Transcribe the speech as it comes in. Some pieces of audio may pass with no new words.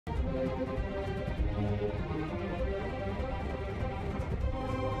Hey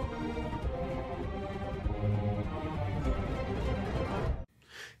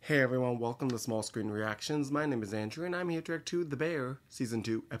everyone, welcome to Small Screen Reactions. My name is Andrew and I'm here to react to The Bear, Season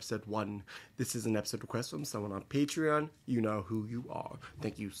 2, Episode 1. This is an episode request from someone on Patreon. You know who you are.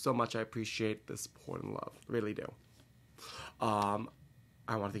 Thank you so much. I appreciate the support and love. Really do. I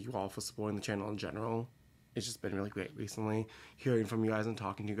want to thank you all for supporting the channel in general. It's just been really great recently, hearing from you guys and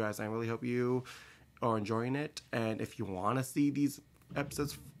talking to you guys. I really hope you are enjoying it. And if you want to see these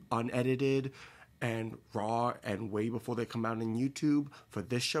episodes unedited and raw and way before they come out on YouTube for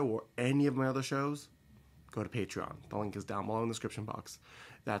this show or any of my other shows, go to Patreon. The link is down below in the description box.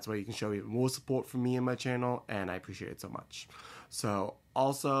 That's where you can show even more support from me and my channel, and I appreciate it so much. So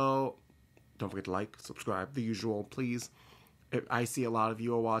also, don't forget to like, subscribe, the usual, please. I see a lot of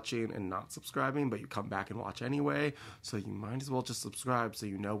you are watching and not subscribing, but you come back and watch anyway, so you might as well just subscribe so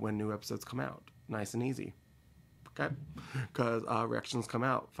you know when new episodes come out. Nice and easy. Okay? Because reactions come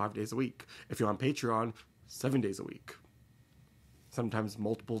out 5 days a week. If you're on Patreon, 7 days a week. Sometimes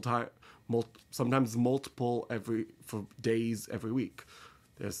multiple days every week.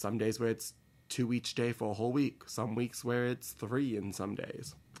 There's some days where it's 2 each day for a whole week. Some weeks where it's 3 in some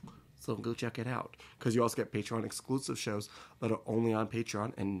days. So go check it out. Because you also get Patreon exclusive shows that are only on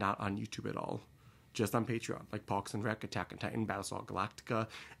Patreon and not on YouTube at all. Just on Patreon, like Parks and Rec, Attack on Titan, Battlestar Galactica,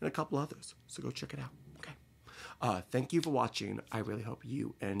 and a couple others. So go check it out. Thank you for watching. I really hope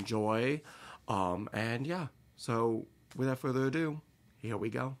you enjoy. And yeah, so without further ado, here we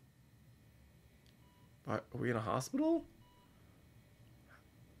go. Are we in a hospital?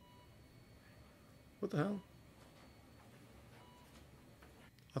 What the hell?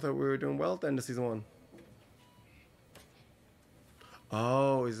 I thought we were doing well at the end of season 1.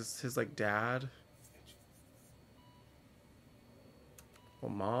 Oh, is this his, like, dad? Or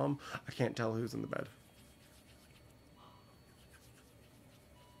mom? I can't tell who's in the bed.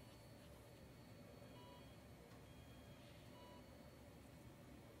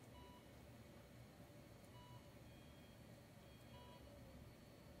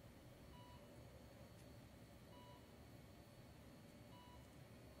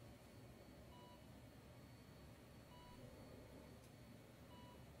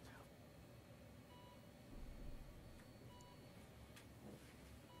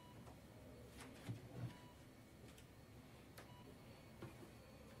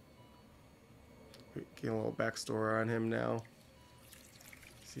 Getting a little backstory on him now.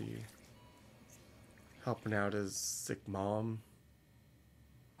 See, helping out his sick mom.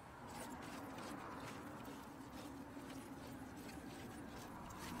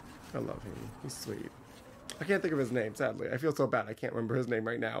 I love him. He's sweet. I can't think of his name, sadly. I feel so bad. I can't remember his name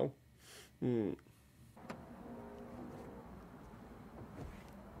right now.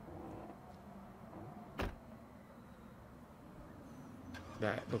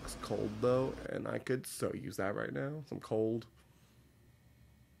 That looks cold though, and I could so use that right now. Some cold.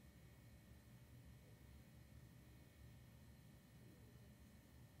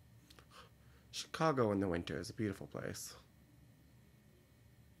 Chicago in the winter is a beautiful place.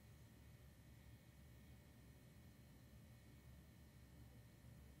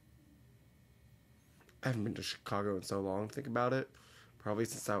 I haven't been to Chicago in so long, think about it. Probably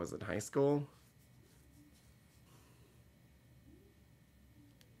since I was in high school.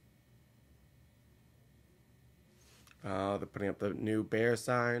 They're putting up the new bear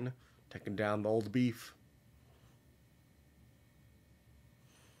sign, taking down the old beef.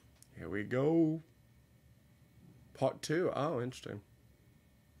 Here we go. Part 2. Oh, interesting.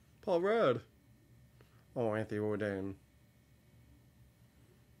 Paul Rudd. Oh, Anthony Bourdain.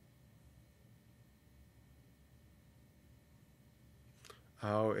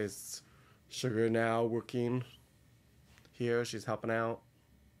 Oh, is Sugar now working here? She's helping out.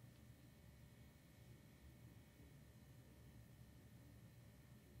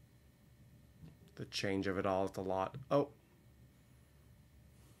 The change of it all, it's a lot. Oh.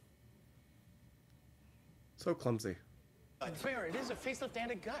 So clumsy. It's fair, it is a facelift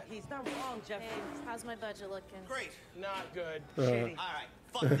and a gut. He's not wrong, Jeff. Hey, how's my budget looking? Great. Not good. Shitty. Alright,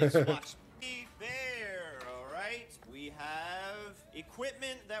 fuck this. Watch me there, alright? We have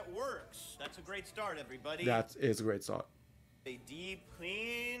equipment that works. That's a great start, everybody. That is a great start. A deep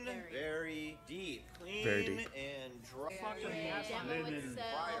clean, very deep clean, Very deep. And dry. Fryer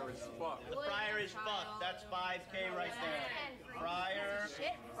is fucked. The fryer is fucked. That's 5K right there. Fryer.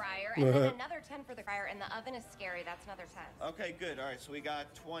 Shit fryer. And then another 10 for the fryer. And the oven is scary. That's another 10. Okay, good. All right, so we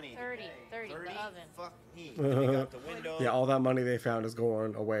got 20. 30. 30. 30? The oven. Fuck me. We got the window. Yeah, all that money they found is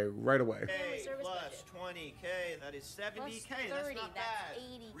going away right away. K plus 20K. That is 70K. Plus 30, That's not that's bad.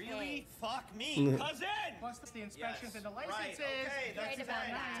 80K. Really? me? Fuck me, cousin! Plus the inspections and the Right, licenses. okay, that's Right about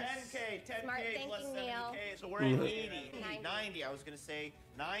that. 10K, Smart 10K plus thinking, 70K, Neil. so we're at 80. 90. 90, I was gonna say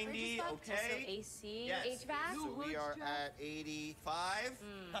 90, So okay? AC, Yes. HVAC. So we are at 85.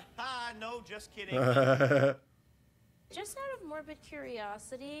 Haha, no, just kidding. Just out of morbid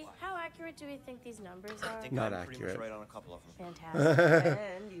curiosity, how accurate do we think these numbers I are? think Not I'm pretty accurate. much right on a couple of them. Fantastic.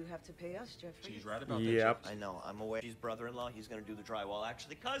 And you have to pay us, Jeffrey. She's right about that. Yep. I know, I'm aware. He's brother-in-law, he's gonna do the drywall.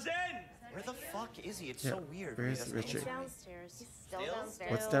 Actually, cousin! Where the fuck is he? It's Yeah, so weird. where's He doesn't Richard? He's answer. downstairs. He's Still Still?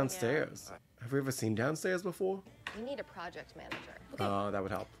 downstairs. What's yeah. downstairs? Have we ever seen downstairs before? We need a project manager. Oh, that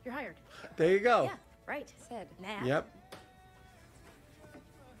would help. You're hired. There you go. Yeah, right. Sid. Nah. Yep.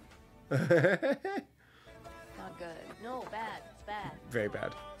 Not good. No, bad. It's bad. Very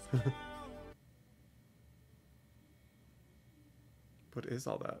bad. What is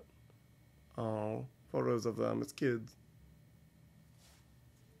all that? Oh, photos of them as kids.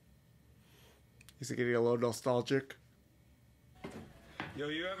 Is it getting a little nostalgic? Yo,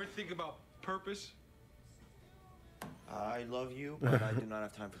 you ever think about purpose? I love you, but I do not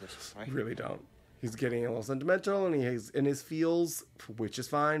have time for this, right? Really don't. He's getting a little sentimental and he's in his feels, which is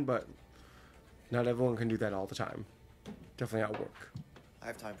fine, but not everyone can do that all the time. Definitely at work. I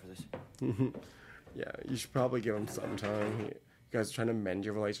have time for this. Yeah, you should probably give him some time. You guys are trying to mend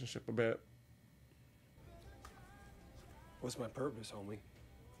your relationship a bit. What's my purpose, homie?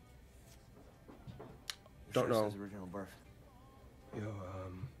 Don't know. His original birth. Yo,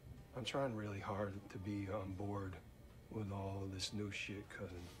 I'm trying really hard to be on board with all this new shit,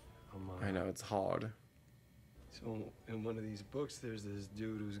 cousin. I know, it's hard. So in one of these books, there's this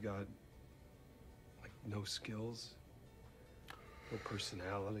dude who's got like no skills, no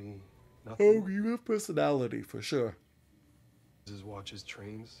personality, nothing. Oh, you have personality for sure. Just watches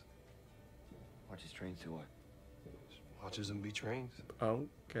trains, Watches trains to what? watches them be trains, Oh,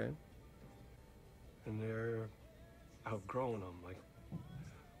 okay. and they're outgrowing them. Like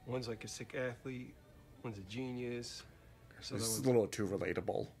one's like a sick athlete, one's a genius. So this is a little too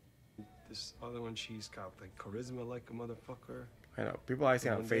relatable. This other one, she's got like charisma like a motherfucker. I know. People I see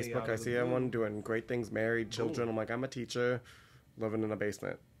on One day Facebook, out I of the see blue. everyone doing great things, married, children. I'm like, I'm a teacher, living in a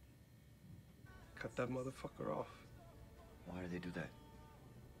basement. Cut that motherfucker off Why do they do that?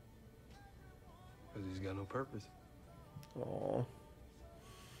 because he's got no purpose. Aw.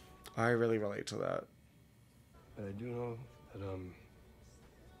 I really relate to that. But I do know that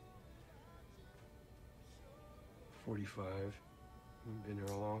 45. You've been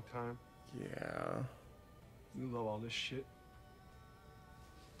here a long time. Yeah. You love all this shit.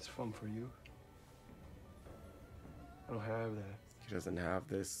 It's fun for you. I don't have that. He doesn't have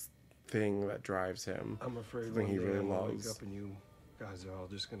this thing that drives him. I'm afraid Something one he day really I'm gonna loves. wake up and you guys are all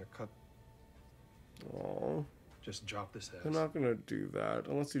just gonna Aw. just drop this ass. They're not gonna do that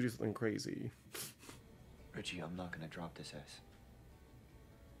unless you do something crazy. Richie, I'm not gonna drop this ass.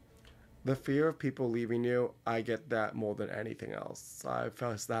 The fear of people leaving you, I get that more than anything else. I've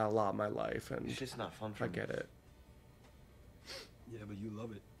faced that a lot in my life, and It's just not fun for I me. get it. Yeah, but you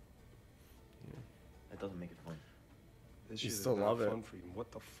love it. That doesn't make it fun. This You shit still is not love it. fun for you.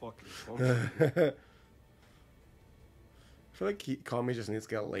 What the fuck is fun for you? I feel like Kami just needs to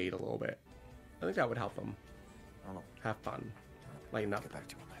get laid a little bit. I think that would help him. I don't know. Have fun. Lighten up. Get back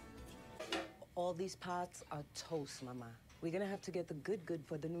to you on that. All these pots are toast, Mama. We're gonna have to get the good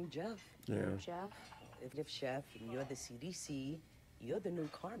for the new Jeff. Yeah. Jeff. If Chef, and you're the CDC, you're the new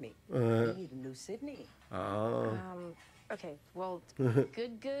Carmi. Uh-huh. Me, the new Sydney. Oh. Okay, well, good.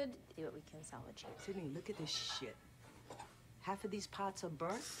 Do what we can salvage. Sydney, look at this shit. Half of these pots are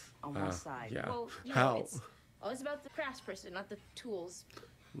burnt on one side. Yeah. Well, you How? know, it's about the craftsperson, not the tools.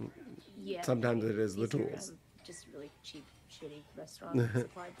 Yeah. Sometimes it is the these are, tools. Just really cheap, shitty restaurant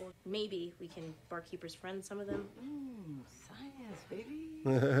supply board. Maybe we can barkeepers friend some of them. Science, baby. If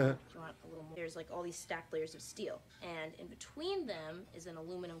you want a little more. There's like all these stacked layers of steel, and in between them is an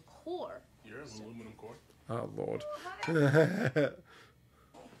aluminum core. You're an aluminum core. Oh, Lord.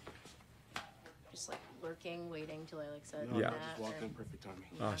 Just like lurking, waiting till I like said Yeah. that. Just walked in and- perfect timing.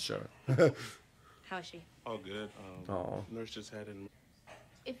 Oh, sure. How is she? Oh, good. Oh. Nurse just had it.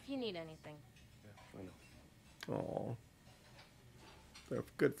 If you need anything. I know. Oh. They're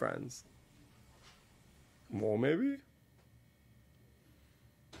good friends. More, maybe?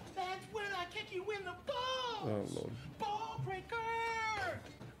 That's when I kick you in the balls. Oh, Lord. Ball breaker.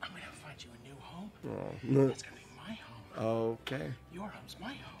 I'm gonna find you a new home. Oh. That's gonna be my home. Okay. Your home's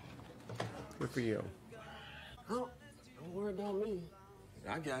my home. Good for you. Oh, don't worry about me.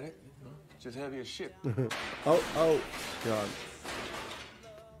 I got it. Just heavy as shit. Oh. God.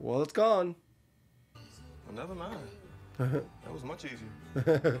 Well, it's gone. Another line. That was much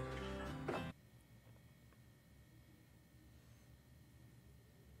easier.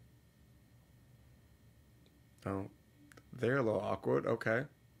 Oh, they're a little awkward. Okay.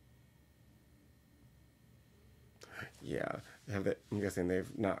 Yeah, I'm guessing they've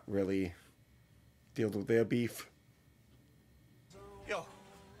not really dealt with their beef. Yo,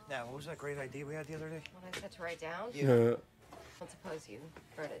 now, what was that great idea we had the other day? What I said to write down? Yeah. Don't suppose you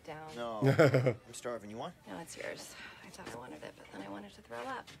wrote it down. No, I'm starving. You want? No, it's yours. I thought I wanted it, but then I wanted to throw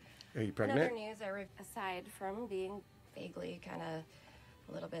up. Are you In pregnant? other news, aside from being vaguely kind of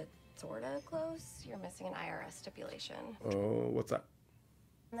a little bit sort of close, you're missing an IRS stipulation. Oh, what's that?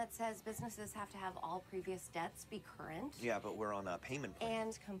 That says businesses have to have all previous debts be current Yeah, but we're on a payment plan.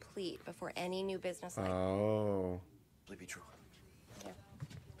 and complete before any new business Oh. Will be true. Yeah.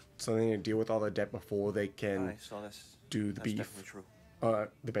 So they need to deal with all the debt before they can I saw this. do the That's beef. definitely true.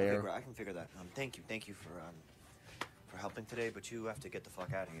 The bear. Okay, I can figure that. Thank you for helping today, but you have to get the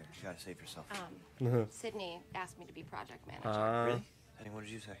fuck out of here. You gotta save yourself. Sydney asked me to be project manager. Really? I mean, what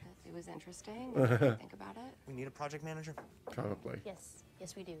did you say? It was interesting. What did you think about it? We need a project manager? Probably. Yes,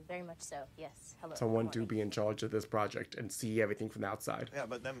 yes, we do. Very much so. Yes. Hello. Someone Good to morning. be in charge of this project and see everything from the outside. Yeah,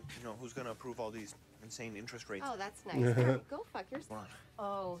 but then, who's gonna approve all these insane interest rates? Oh, that's nice. Go fuck yourself. Come on.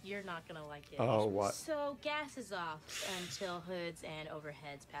 Oh, you're not gonna like it. Oh, what? So gas is off until hoods and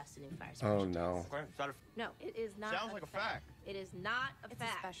overheads pass the new fire Oh, suppression no. test. Okay, is that a No, it is not. Sounds like a fact. It is not a It's a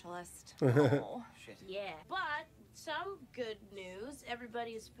fact. specialist. Oh. shit? Yeah, but some good news.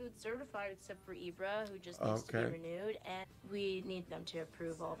 Everybody is food certified except for Ibra, who just needs to Okay. be renewed. And we need them to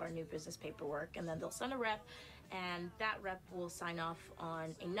approve all of our new business paperwork. And then they'll send a rep, and that rep will sign off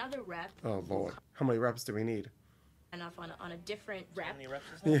on another rep. Oh, Lord. How many reps do we need? Sign off on a different rep. many reps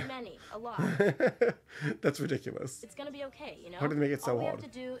is that? Many, a lot. That's ridiculous. It's gonna be okay, you know? How did they make it so all we hard?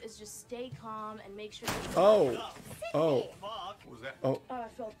 have to do is just stay calm and make sure Oh. Oh. Fuck. What was that? Oh. I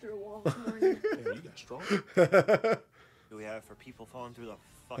fell through a wall this morning. Damn, you got strong. Do we have for people falling through the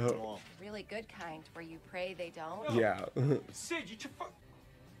fucking wall? Really good kind where you pray they don't. Yeah. Sid, you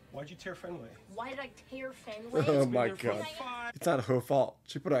why'd you tear Fenway? Why did I tear Fenway? Oh, my God. It's not her fault.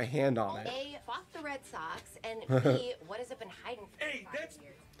 She put her hand on it. A, fuck the Red Sox, and B, what has it been hiding for Hey, 5 that's-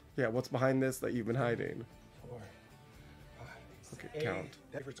 years? Yeah, what's behind this that you've been hiding? 4, 5. Okay, count.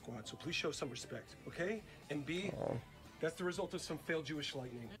 Effort squad, so please show some respect, okay? And B, Oh. that's the result of some failed Jewish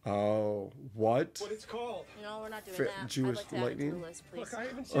lightning. Oh. What? What it's called. No, we're not doing Fa- that. Jewish I'd like to add it to the lightning? list, please. Look, I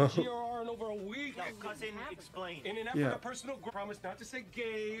haven't said GRR in over a week. No, cousin, explain. In an effort Yeah. of personal promise not to say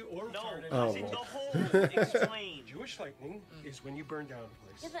gay or No, retarded. Oh, cousin, well. the whole explain. Jewish lightning is when you burn down a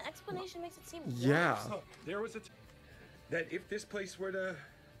Yeah, place. the explanation makes it seem Yeah. worse. Look, there was that if this place were to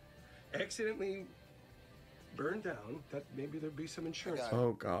accidentally burn down, that maybe there'd be some insurance.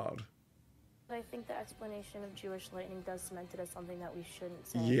 Oh, God. But I think the explanation of Jewish lightning does cement it as something that we shouldn't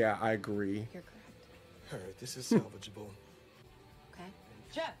say. Yeah, I agree. You're correct. All right, this is salvageable. Okay.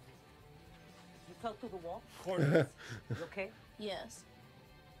 Jeff, you fell through the wall. Corner. You okay? Yes.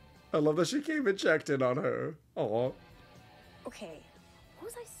 I love that she came and checked in on her. Oh. Okay. What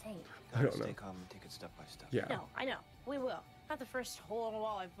was I saying? I don't know. Stay calm and take it step by step. Yeah. No, I know. We will. Not the first hole in the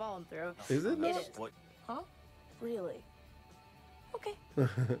wall I've fallen through. Is it It not? is. What? Huh? Really? Okay.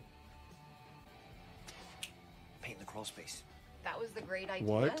 Paint in the crawl space. That was the great idea.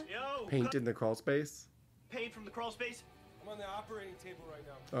 What? Yo, Paint in the crawl space? paint from the crawl space. I'm on the operating table right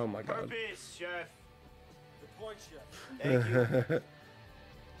now. Oh, my God. Purpose, chef. Good point, Chef. Thank you.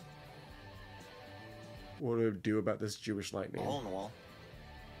 What do we do about this Jewish lightning? Hole in the wall.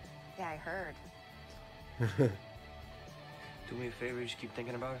 Yeah, I heard. Do me a favor, just keep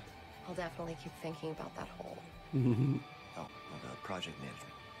thinking about it. I'll definitely keep thinking about that hole. Oh, the project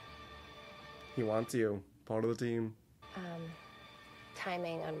management. He wants you. Part of the team.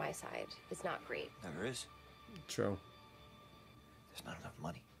 Timing on my side is not great. Never is. True. There's not enough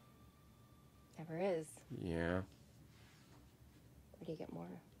money. Never is. Yeah. Where do you get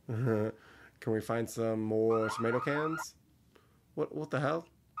more? Can we find some more tomato cans? What the hell?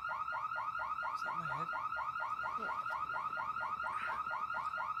 Is that my head?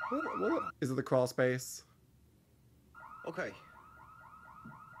 What? Is it the crawl space? Okay.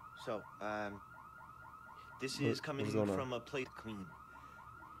 So, this What- is coming what's going on? from a place clean.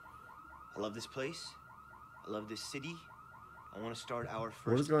 I love this place. I love this city. I want to start our first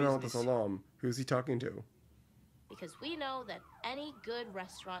What is going on with this business. alarm? Who's he talking to? Because we know that any good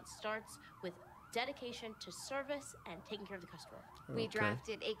restaurant starts with dedication to service and taking care of the customer. We Okay.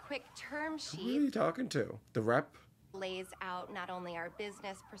 drafted a quick term Who are sheet, you talking to? The rep? lays out not only our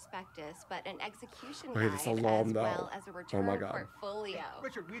business prospectus, but an execution Okay, guide this alarm, as though. well as a Oh return my God. portfolio.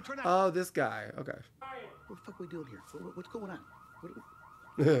 Richard, we turn out. Oh, this guy. Okay. What the fuck we doing here? What's going on?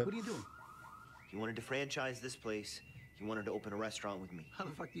 What are you doing? You wanted to franchise this place. You wanted to open a restaurant with me How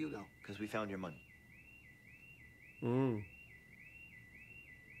the fuck do you know? because we found your money. Mm.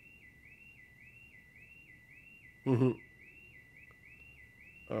 Mm-hmm.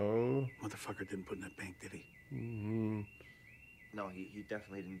 Oh. Motherfucker didn't put in that bank, did he? Mm-hmm. No, he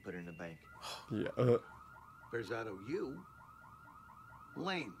definitely didn't put it in the bank. Yeah. Bears out of you.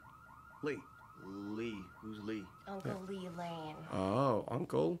 Lane. Lee. Lee. Who's Lee? Uncle Lee Lane. Oh,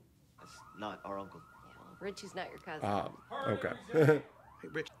 uncle. That's not our uncle. Yeah, well, Richie's not your cousin. Okay. Hey,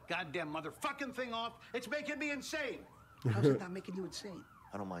 Rich, goddamn motherfucking thing off. It's making me insane. How's it not making you insane?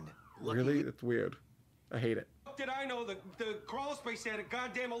 I don't mind it. Really? It's weird. I hate it. Did I know the crawl space had a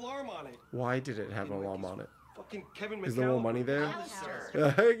goddamn alarm on it? Why did it have an alarm on it? Fucking Kevin McCall. Is there more money there?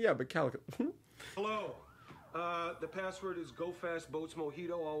 Yeah, but Calico. Hello. The password is Go Fast Boats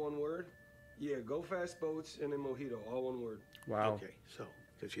Mojito, all one word. Yeah, Go Fast Boats and then Mojito, all one word. Wow. Okay, so,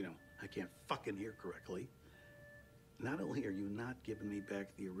 because, you know, I can't fucking hear correctly. Not only are you not giving me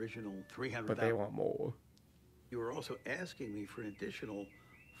back the original $300,000, But they want more. you were also asking me for an additional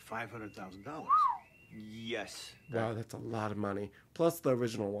 $500,000. Yes. Wow, that's a lot of money. Plus the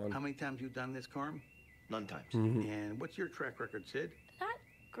original one. How many times you done this, Carm? None times. And what's your track record, Sid? Not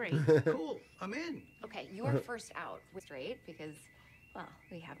great. Cool, I'm in. Okay, you are first out with straight because, well,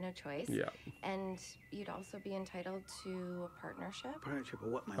 we have no choice. Yeah. And you'd also be entitled to a partnership. Partnership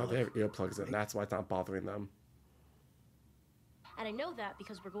of what, my Oh, love? they have earplugs in. That's why it's not bothering them. And I know that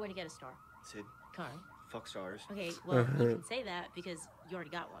because we're going to get a star. Sid, Carm. fuck stars. Okay, well, you can say that because you already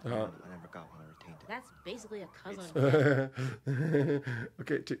got one. I never got one. I retained it. That's basically a cousin.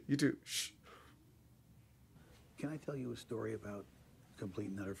 Okay, you two. Shh. Can I tell you a story about complete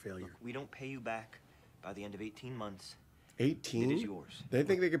and utter failure? We don't pay you back by the end of 18 months. 18? It is yours. They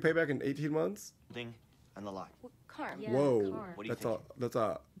think they can pay back in 18 months? Thing and the lot. Well, Carm. Yeah, Whoa. Carm. What do you That's think? that's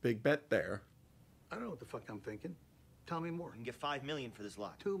a big bet there. I don't know what the fuck I'm thinking. Tell me more. You can get $5 million for this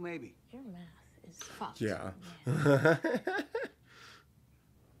lot. 2 maybe. Your math is Fuck. Yeah.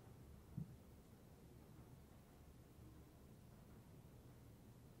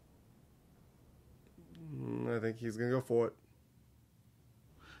 I think he's gonna go for it.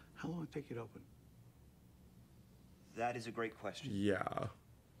 How long will it take you to open? That is a great question. Yeah,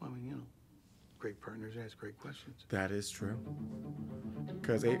 Well, I mean, you know, great partners ask great questions. that is true.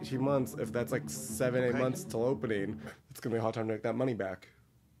 Because 18 months, if that's like 7, 8 Okay. months till opening, it's gonna be a hard time to make that money back.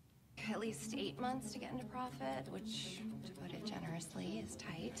 At least 8 months to get into profit, which, to put it generously, is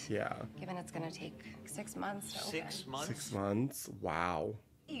tight. Yeah. Given it's going to take 6 months to open. 6 months? 6 months? Wow.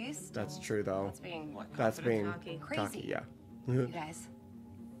 East. That's true though. That's being That's being Cocky. cocky, yeah. you guys.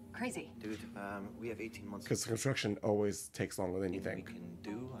 Crazy. Dude, we have 18 months. Because construction always takes longer than you we think. can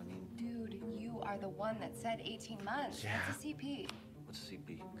do. I mean, Dude, you are the one that said 18 months. Yeah. That's a CP. what's a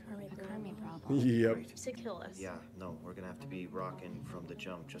CP? A Kermit problem. Yep. To kill us. Yeah, no, we're gonna have to be rocking from the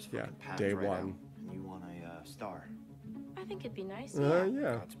jump, just Yeah, fucking packed day right one. out. And you want a star? I think it'd be nice.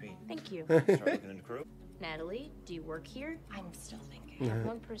 Yeah. Godspeed. Thank you. Start looking into crew. Natalie, do you work here? I'm still thinking. We have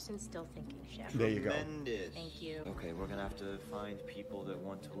one person still thinking, chef. There you go. Tremendous. Thank you. Okay, we're gonna have to find people that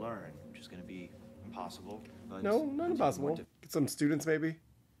want to learn, which is gonna be impossible. But No, not it's impossible. more Get some students maybe.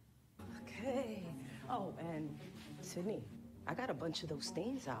 Okay. Oh, and Sydney, I got a bunch of those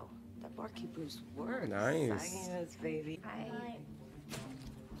stains out. That barkeeper's work. Nice. Science, baby. Hi.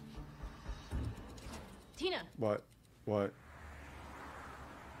 Tina, What?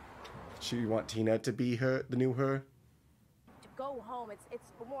 You want Tina to be the new her? To go home. It's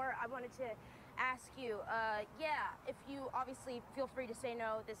more. I wanted to ask you. Yeah, if you obviously feel free to say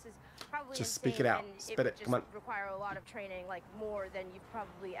no. This is probably Just speak insane, it out. and Spit would it. just Come on. require a lot of training, like more than you've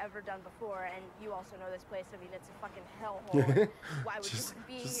probably ever done before. And you also know this place. I mean, it's a fucking hellhole. Why would Just,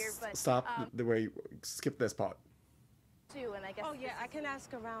 you be just here? But stop the way you skip this part. too, and I guess. Oh yeah, this I is- can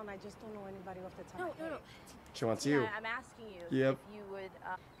ask around. I just don't know anybody off the top. No, of my no, no. head. She wants Tina, you. I'm asking you Yep. if you would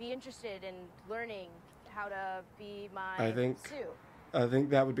be interested in learning how to be my I think- Sue. I think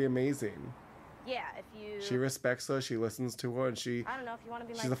that would be amazing. Yeah, if you. She respects her. She listens to her, and she. I don't know if you want to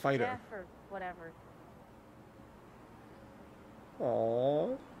be She's my a fighter. chef or whatever.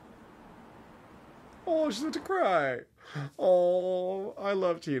 Aww. Oh, she's about to cry. Oh, I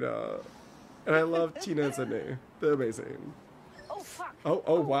love Tina, and I love Tina and Sydney. They're amazing. Oh fuck.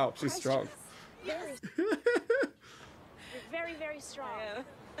 Oh wow, she's strong. Very, you're very, very strong.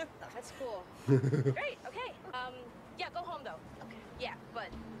 That's cool. Great. Okay. Yeah. Go home though. Okay. Yeah, but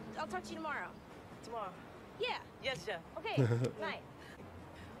I'll talk to you tomorrow. Tomorrow. Yeah. Yes, chef. Okay. Good night.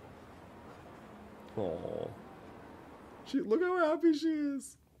 Oh, look how happy she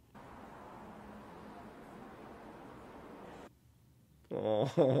is.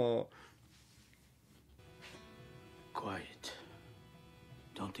 Oh, Quiet.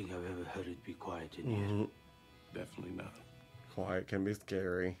 Don't think I've ever heard it be quiet in here. Definitely not. Quiet can be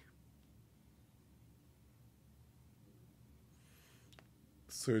scary.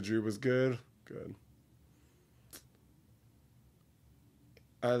 Surgery was good. Good.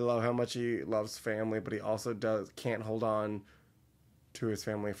 I love how much he loves family, but he also can't hold on to his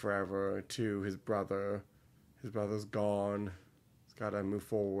family forever, to his brother. His brother's gone. He's got to move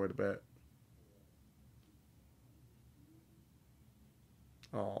forward a bit.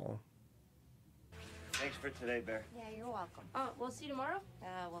 Oh. Thanks for today, Bear. Yeah, you're welcome. Oh, we'll see you tomorrow?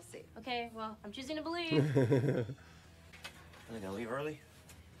 We'll see. Okay, well, I'm choosing to believe. Are they gonna leave early?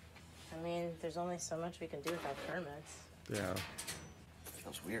 I mean, there's only so much we can do without permits. Yeah.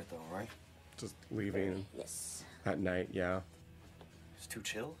 Feels weird though, right? Just leaving Yes. at night, yeah. It's too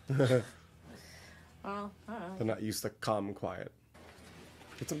chill. Well, I don't know. They're not used to calm and quiet.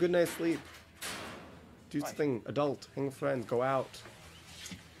 Get some good night's sleep. Do something adult. Hang with friends. Go out.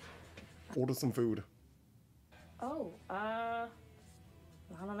 Order some food. Oh, I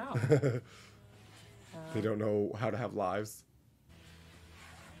don't know. They don't know how to have lives.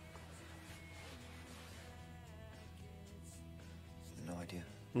 No idea.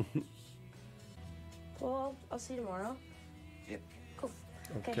 Well, I'll see you tomorrow. Yep. Cool.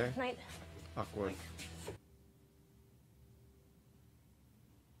 Okay. Night. Awkward.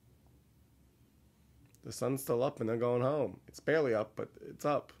 The sun's still up and they're going home. It's barely up, but it's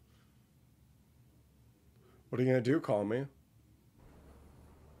up. What are you gonna do? Call me?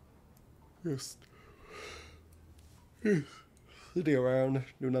 Just sitting around,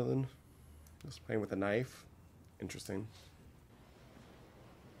 do nothing. Just playing with a knife. Interesting.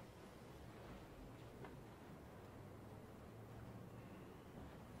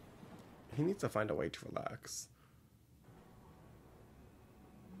 He needs to find a way to relax.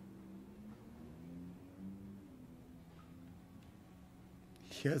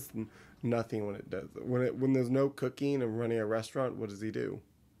 He has nothing when it does. When there's no cooking and running a restaurant, what does he do?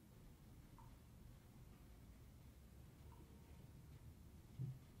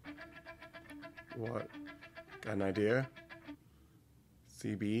 What? Got an idea?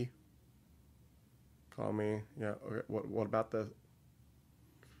 CB? Call me. Yeah. Okay. What about the?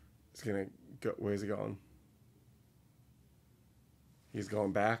 He's gonna go. Where's he going? He's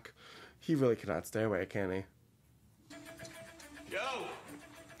going back. He really cannot stay away, can he? Yo!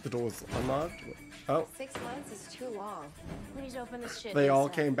 The door's unlocked. Oh, 6 months is too long. Please open this shit. they all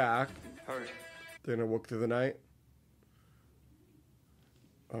ASAP. came back. Heard. They're gonna work through the night.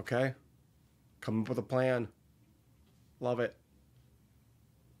 Okay. Come up with a plan. Love it.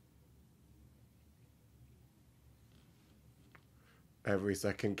 Every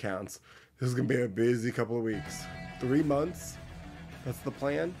second counts. This is gonna be a busy couple of weeks. 3 months? That's the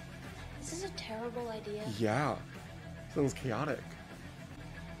plan? This is a terrible idea. Yeah. Sounds chaotic.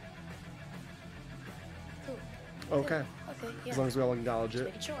 Cool. Okay. Okay, yeah. As long as we all acknowledge Just it.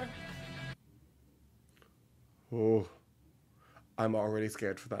 making sure. Oh. I'm already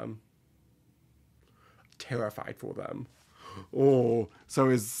scared for them. Terrified for them. Oh. So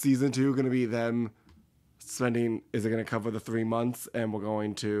is season 2 gonna be them spending, is it going to cover the 3 months and we're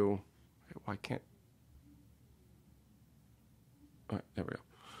going to, why can't, all right, there we go.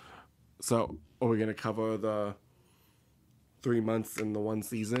 So are we going to cover the 3 months in the one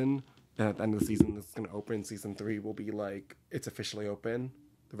season, and at the end of the season it's going to open? Season 3 will be like, it's officially open,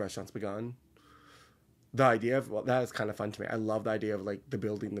 the restaurant's begun. The idea of, well, that is kind of fun to me. I love the idea of like the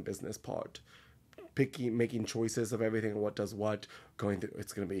building the business part, making choices of everything, what does what, going through,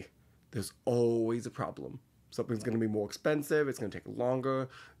 it's going to be, there's always a problem. Something's going to be more expensive. It's going to take longer.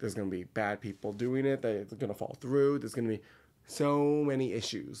 There's going to be bad people doing it. They're going to fall through. There's going to be so many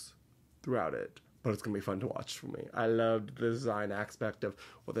issues throughout it. But it's going to be fun to watch for me. I loved the design aspect of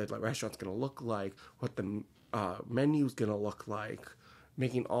what the restaurant's going to look like, what the menu's going to look like.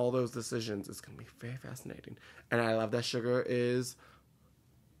 Making all those decisions is going to be very fascinating. And I love that Sugar is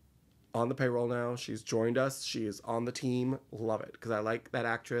on the payroll now. She's joined us. She is on the team. Love it. Because I like that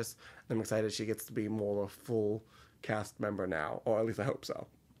actress. I'm excited she gets to be more of a full cast member now. Or at least I hope so.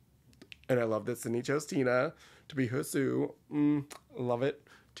 And I love that Sydney chose Tina to be her Sue. Love it.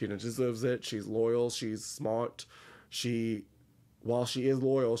 Tina deserves it. She's loyal. She's smart. While she is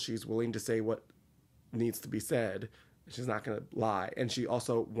loyal, she's willing to say what needs to be said. She's not going to lie. And she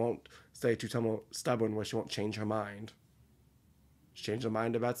also won't stay too stubborn where she won't change her mind. She changed her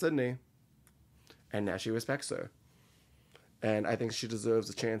mind about Sydney. And now she respects her. And I think she deserves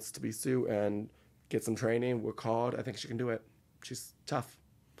a chance to be Sue and get some training, work hard. I think she can do it. She's tough.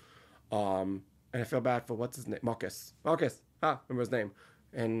 And I feel bad for, what's his name? Marcus. Remember his name.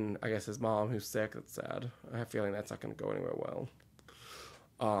 And I guess his mom, who's sick. That's sad. I have a feeling that's not going to go anywhere well.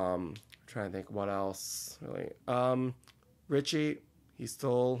 trying to think what else, really. Richie, he's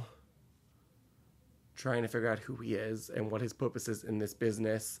still trying to figure out who he is and what his purpose is in this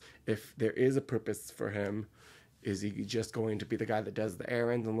business. If there is a purpose for him, is he just going to be the guy that does the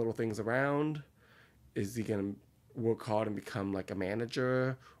errands and little things around? Is he going to work hard and become like a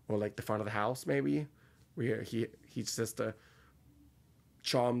manager or like the front of the house maybe? Where he's just to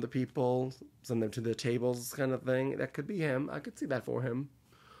charm the people, send them to the tables kind of thing. That could be him. I could see that for him.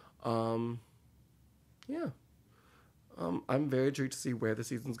 Yeah. I'm very intrigued to see where the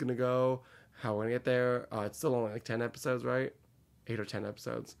season's going to go, how we're going to get there. It's still only like 10 episodes, right? 8 or 10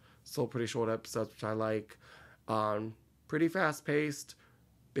 episodes. Still pretty short episodes, which I like. Pretty fast-paced.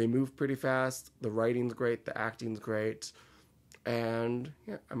 They move pretty fast. The writing's great. The acting's great. And,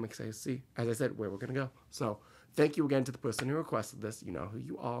 yeah, I'm excited to see, as I said, where we're going to go. So, thank you again to the person who requested this. You know who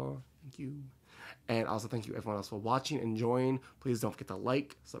you are. Thank you. And also thank you everyone else for watching and enjoying. Please don't forget to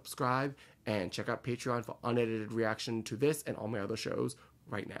like, subscribe, and check out Patreon for unedited reaction to this and all my other shows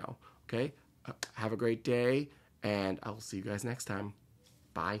right now. Okay? Have a great day, and I will see you guys next time.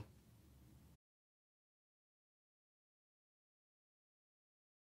 Bye.